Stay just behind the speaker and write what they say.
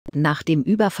Nach dem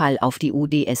Überfall auf die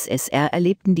UdSSR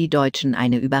erlebten die Deutschen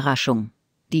eine Überraschung.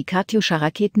 Die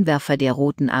Katjuscha-Raketenwerfer der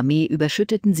Roten Armee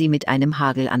überschütteten sie mit einem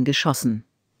Hagel an Geschossen.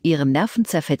 Ihrem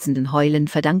nervenzerfetzenden Heulen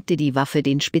verdankte die Waffe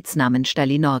den Spitznamen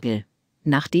Stalinorgel.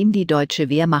 Nachdem die deutsche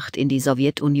Wehrmacht in die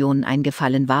Sowjetunion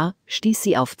eingefallen war, stieß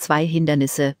sie auf zwei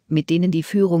Hindernisse, mit denen die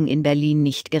Führung in Berlin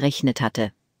nicht gerechnet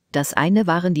hatte. Das eine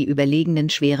waren die überlegenen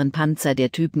schweren Panzer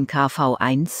der Typen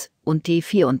KV-1 und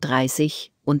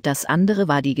T-34, und das andere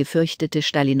war die gefürchtete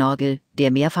Stalinorgel,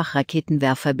 der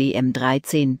Mehrfachraketenwerfer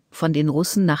BM-13, von den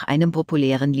Russen nach einem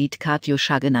populären Lied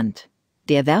Katjuscha genannt.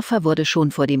 Der Werfer wurde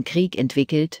schon vor dem Krieg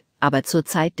entwickelt, aber zur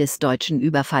Zeit des deutschen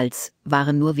Überfalls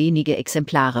waren nur wenige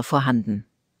Exemplare vorhanden.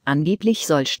 Angeblich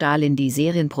soll Stalin die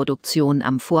Serienproduktion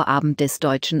am Vorabend des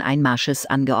deutschen Einmarsches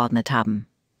angeordnet haben.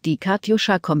 Die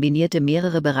Katjuscha kombinierte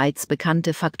mehrere bereits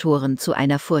bekannte Faktoren zu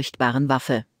einer furchtbaren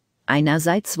Waffe.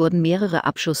 Einerseits wurden mehrere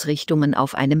Abschussrichtungen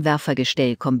auf einem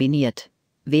Werfergestell kombiniert.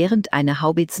 Während eine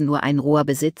Haubitze nur ein Rohr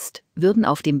besitzt, würden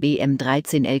auf dem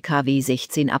BM-13 LKW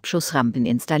 16 Abschussrampen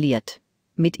installiert.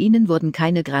 Mit ihnen wurden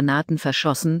keine Granaten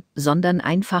verschossen, sondern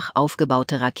einfach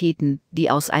aufgebaute Raketen, die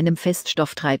aus einem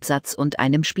Feststofftreibsatz und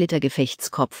einem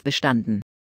Splittergefechtskopf bestanden.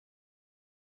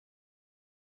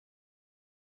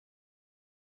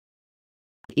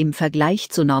 Im Vergleich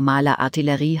zu normaler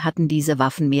Artillerie hatten diese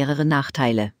Waffen mehrere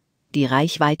Nachteile. Die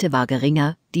Reichweite war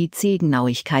geringer, die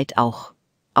Zielgenauigkeit auch.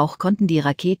 Auch konnten die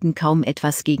Raketen kaum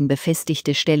etwas gegen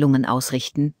befestigte Stellungen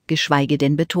ausrichten, geschweige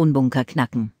denn Betonbunker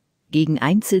knacken. Gegen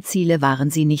Einzelziele waren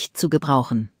sie nicht zu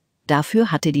gebrauchen. Dafür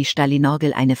hatte die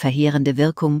Stalinorgel eine verheerende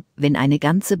Wirkung, wenn eine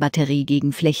ganze Batterie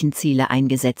gegen Flächenziele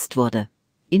eingesetzt wurde.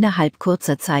 Innerhalb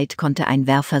kurzer Zeit konnte ein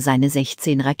Werfer seine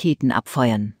 16 Raketen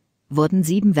abfeuern. Wurden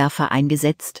 7 Werfer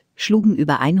eingesetzt, schlugen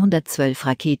über 112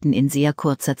 Raketen in sehr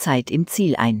kurzer Zeit im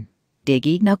Ziel ein. Der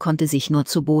Gegner konnte sich nur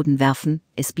zu Boden werfen,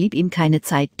 es blieb ihm keine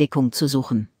Zeit, Deckung zu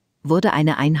suchen. Wurde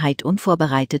eine Einheit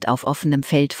unvorbereitet auf offenem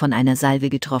Feld von einer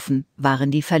Salve getroffen, waren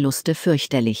die Verluste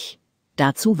fürchterlich.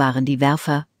 Dazu waren die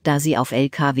Werfer, da sie auf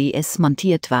LKWs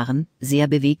montiert waren, sehr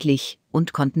beweglich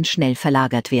und konnten schnell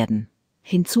verlagert werden.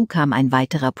 Hinzu kam ein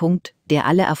weiterer Punkt, der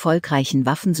alle erfolgreichen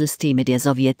Waffensysteme der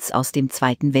Sowjets aus dem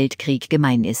Zweiten Weltkrieg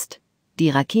gemein ist. Die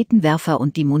Raketenwerfer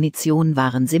und die Munition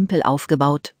waren simpel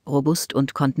aufgebaut, robust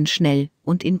und konnten schnell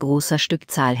und in großer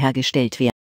Stückzahl hergestellt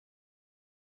werden.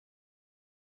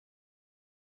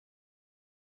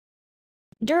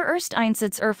 Der erst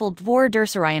Einsatz erfolgt vor der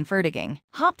Serienfertigung.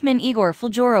 Hauptmann Igor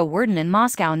Fuljoro wurden in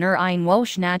Moskau nur ein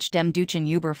Woche nach dem deutschen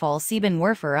Überfall 7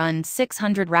 Werfer und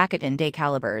 600 Raketen des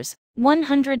Kalibers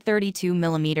 132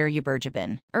 mm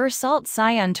übergeben. Sollt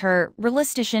sie unter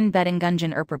realistischen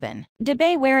Bedingungen erproben.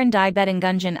 Dabei waren die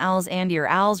Bedingungen als andir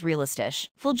als realistisch.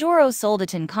 Fuljoro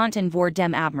Soldaten konnten vor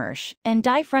dem Abmarsch, und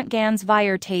die Frontgans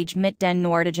wir Tage mit den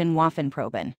nordischen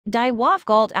Waffenproben. Die Waffe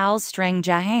galt als streng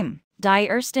geheim. Die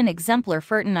ersten Exemplar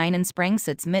führten einen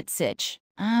Sprengsatz mit sich.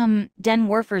 Den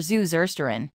Werfer zu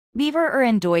zerstörern. Beaver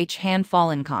in Deutsch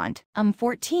handfallen konnt.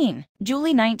 14. Juli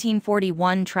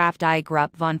 1941 traf die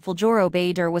Gruppe von Fuljoro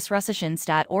bei der russischen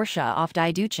Stadt Orsha auf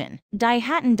die Deutschen. Die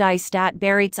hatten die Stadt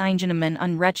bereits eingenommen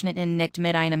und rechneten nicht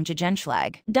mit einem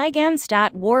Gegenschlag. Die ganze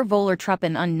Stadt war voller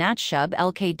Truppen und Nachschub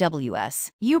LKWs.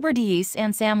 Überdies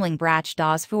Ansammlung brach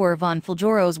das Fuhr von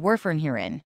Fuljoros Werfern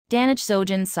hierin. Danach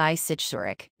zogen sie sich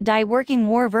zurück. Die Working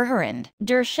war verheerend.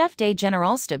 Der Chef des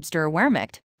Generalstabs der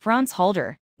Wehrmacht, Franz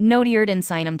Halder, notiert in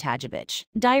seinem Tagebüch.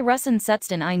 Die Russen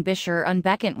setzten ein Bischer und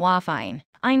Beckent Waffe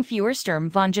ein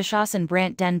Feuersturm von Geschossen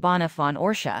brand den Bahnhof von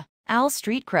Orsha, als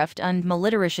Streitkraft und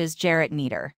militärisches Gerät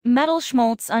nieder.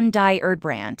 Metallschmolz und die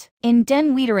Erdbrand. In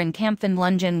den weiteren Kämpfen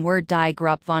lungen ward die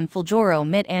Gruppe von Fuljoro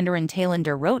mit anderen Teilen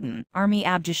der Roten Armee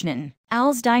abgeschnitten.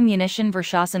 Als die Munition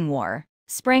verschossen war,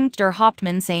 sprengt der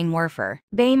Hauptmann sein Werfer.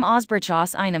 Beim Ausbruch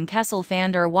aus einem Kessel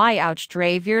van der Auch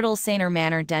 3 Viertel seiner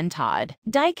Männer den Tod.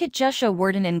 Die Katjuscha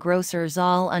wurden in grosser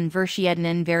Zahl und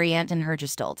verschiedenen Varianten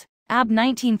hergestellt. Ab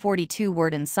 1942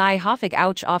 wurden sie häufig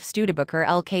auch auf Studebaker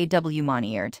LKW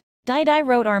montiert. Die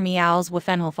Rote Armee als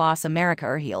Waffenhof aus Amerika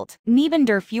erhielt. Neben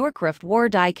der Feuerkraft war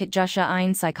die Katjuscha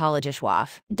ein psychologisch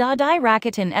Waffe. Da die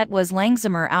Raketen etwas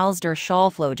langsamer als der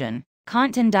Schall flogen,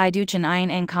 konnten die Deutschen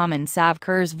Einkommen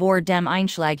Savkurs vor dem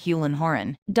Einschlag heulen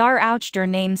hören. Dar auch der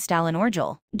Name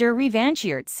Stalinorgel. Der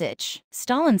revanchiert sich.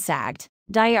 Stalin sagt,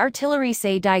 die Artillerie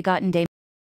sei die Göttin des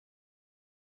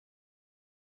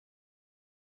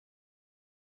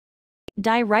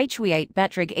Die Reichweite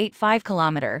beträgt 85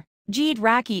 Kilometer. Jede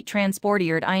Raket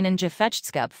transportiert einen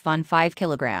Gefechtskopf von 5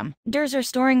 Kilogramm. Der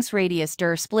Zerstörungsradius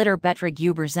der Splitter beträgt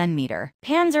über 10 Meter.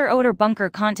 Panzer oder Bunker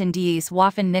konnten dies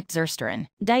Waffen nicht zerstören.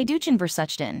 Die Deutschen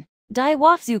versuchten, Die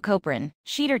Waf zu Koperen,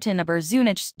 Schiederten aber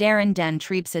Zunich deren den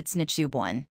Triebsitz nicht zu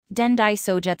bohren. Den die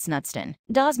Sojets nutzten.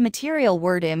 Das Material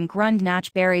word im Grund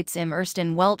nach bereits im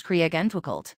Ersten Weltkrieg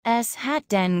entwickelt. Es hat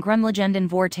den Grundlegenden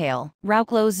Vorteil,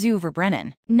 Rauchlos zu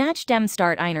verbrennen. Nach dem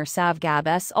Start einer Sav gab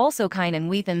es also keinen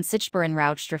Weithen sichtbaren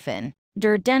Rauchstreifen.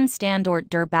 Der den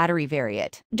Standort der Batterie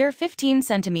variiert. Der 15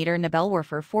 cm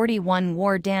Nebelwerfer 41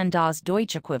 war dann das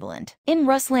Deutsch Äquivalent. In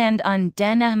Russland und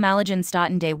den ehemaligen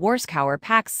Staaten des Warschauer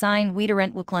Pacts sein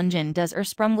Wiederentwicklungen des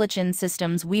ursprünglichen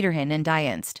Systems weiterhin in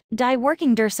Dienst. Die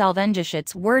Working der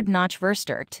Salvengeschütz ward noch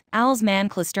verstärkt, als man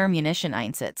Clustermunition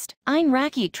einsetzt. Ein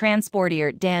Raket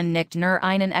transportiert dann nicht nur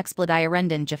einen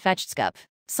explodierenden Gefechtskopf,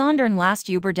 sondern last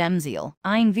über dem Ziel,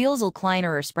 ein Vielzahl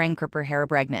kleinerer Sprengkörper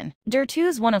herbringen. Der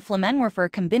eine Flammenwerfer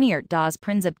kombiniert das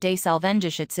Prinzip des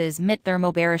Salvengeschützes mit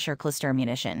thermobarischer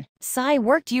Clustermunition. Sie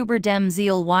workt über dem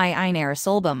Ziel wie ein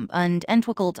Aerosolbomb und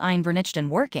entwickelt ein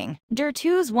vernichtenden Working. Der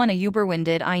eine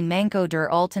überwindet ein Manko der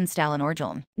alten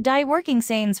Stalinorgeln. Die Working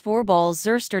seines Vorballs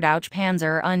zerstört auch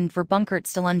Panzer und verbunkert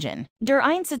Stellungen. Der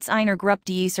Einsatz einer Gruppe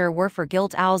dieser Werfer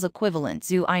gilt als äquivalent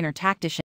zu einer taktischen